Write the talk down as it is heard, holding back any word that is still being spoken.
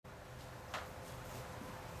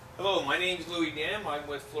Hello, my name is Louis Damm. I'm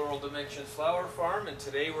with Floral Dimensions Flower Farm, and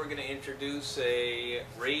today we're going to introduce a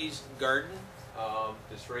raised garden.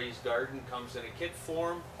 This raised garden comes in a kit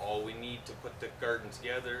form. All we need to put the garden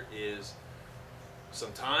together is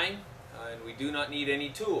some time, and we do not need any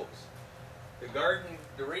tools. The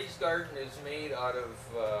raised garden is made out of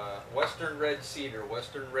western red cedar.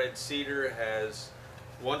 Western red cedar has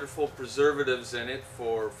wonderful preservatives in it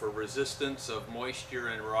for resistance of moisture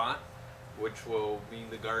and rot, which will mean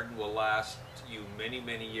the garden will last you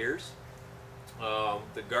many years.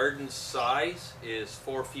 The garden's size is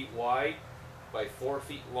 4 feet wide by 4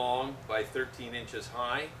 feet long by 13 inches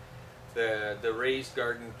high. The raised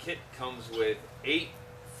garden kit comes with 8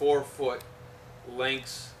 4-foot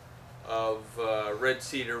lengths of red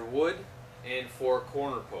cedar wood and 4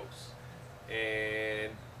 corner posts,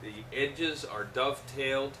 and the edges are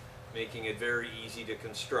dovetailed, making it very easy to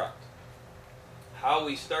construct. How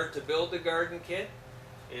we start to build the garden kit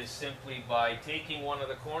is simply by taking one of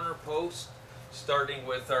the corner posts, starting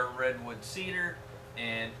with our redwood cedar,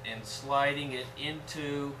 and sliding it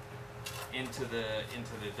into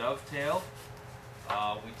the dovetail.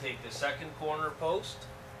 We take the second corner post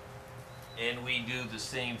and we do the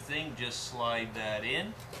same thing, just slide that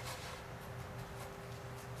in.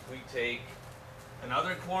 We take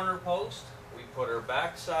another corner post, we put our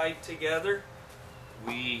backside together,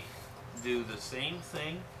 we do the same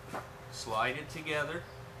thing, slide it together.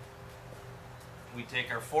 We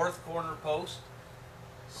take our fourth corner post,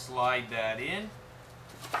 slide that in.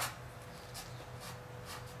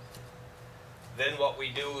 Then what we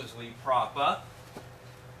do is we prop up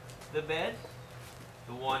the bed,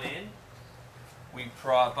 the one end. We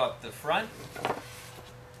prop up the front.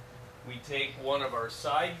 We take one of our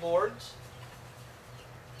sideboards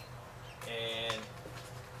and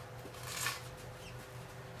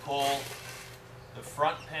pull the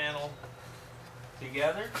front panel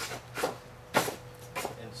together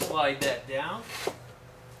and slide that down.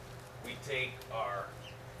 We take our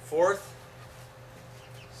fourth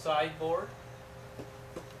sideboard,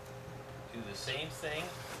 do the same thing,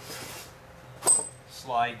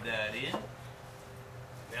 slide that in.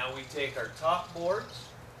 Now we take our top boards,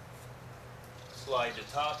 slide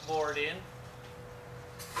the top board in.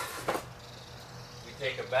 We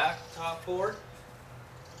take a back top board,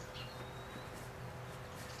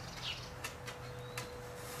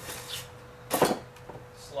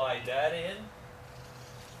 slide that in.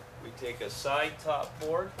 We take a side top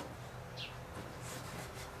board,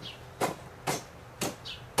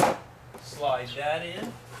 slide that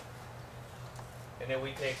in, and then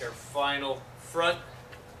we take our final front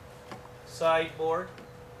sideboard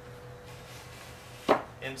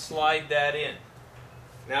and slide that in.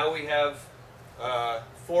 Now we have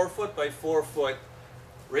 4 foot by 4 foot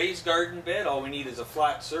raised garden bed. All we need is a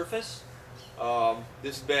flat surface.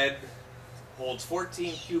 This bed holds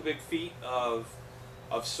 14 cubic feet of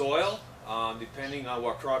soil. Depending on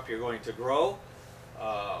what crop you're going to grow,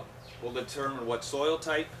 will determine what soil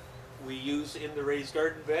type we use in the raised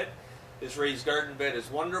garden bed. This raised garden bed is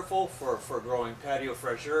wonderful for growing patio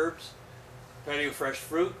fresh herbs, patio fresh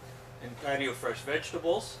fruit, and patio fresh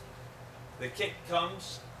vegetables. The kit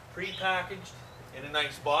comes pre-packaged in a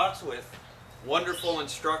nice box with wonderful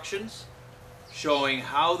instructions showing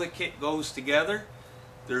how the kit goes together.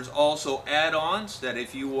 There's also add-ons that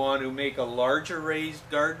if you want to make a larger raised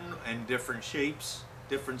garden and different shapes,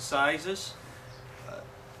 different sizes,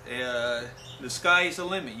 the sky is the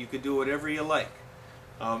limit. You could do whatever you like.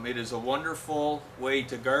 It is a wonderful way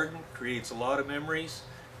to garden, creates a lot of memories,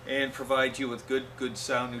 and provides you with good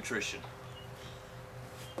sound nutrition.